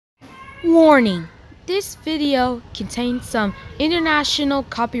Warning: this video contains some international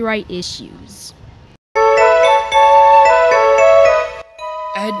copyright issues.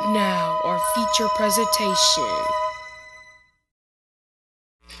 And now, our feature presentation.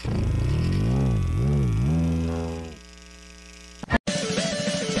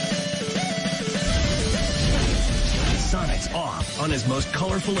 Sonic's off on his most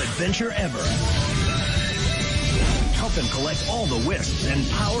colorful adventure ever. Help him collect all the wisps and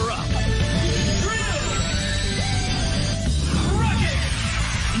power up.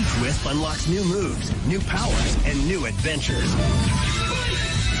 Each wisp unlocks new moves, new powers, and new adventures.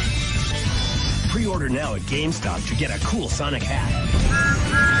 Pre-order now at GameStop to get a cool Sonic hat.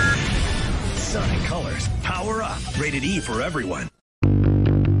 Sonic Colors, power up. Rated E for everyone.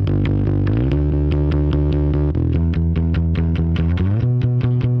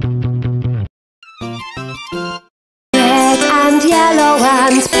 Yellow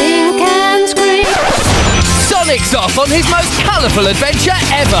and pink and green. Sonic's off on his most colourful adventure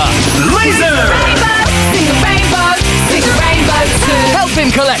ever. Laser! Rainbow, sing a rainbow, sing a rainbow too. Help him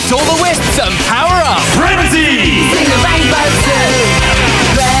collect all the wisps and power up. Frenzy! Sing a rainbow too.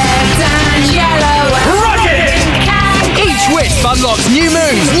 Red and yellow and Rocket! pink and Each wisp unlocks new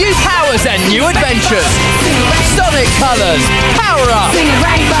moves, new powers and new adventures. Sonic Colors, power up. sing a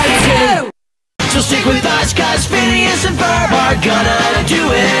rainbow too. So stick with us, cause Phineas and Ferb are gonna do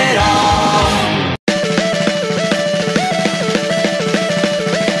it all.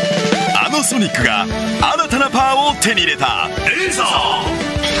 あのソニックが新たなパワーを手に入れた。レーザー！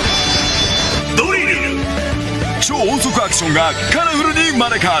ドリル！超音速アクションがカラフルに生ま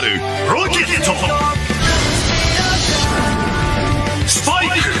れ変わる。ロケット！スパイ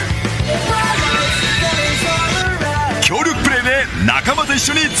ク！協力プレイで仲間と一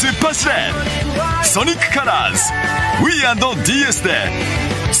緒に突っ走れ。ソニックカラーズ Wii&DS で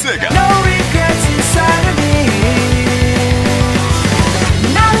セガ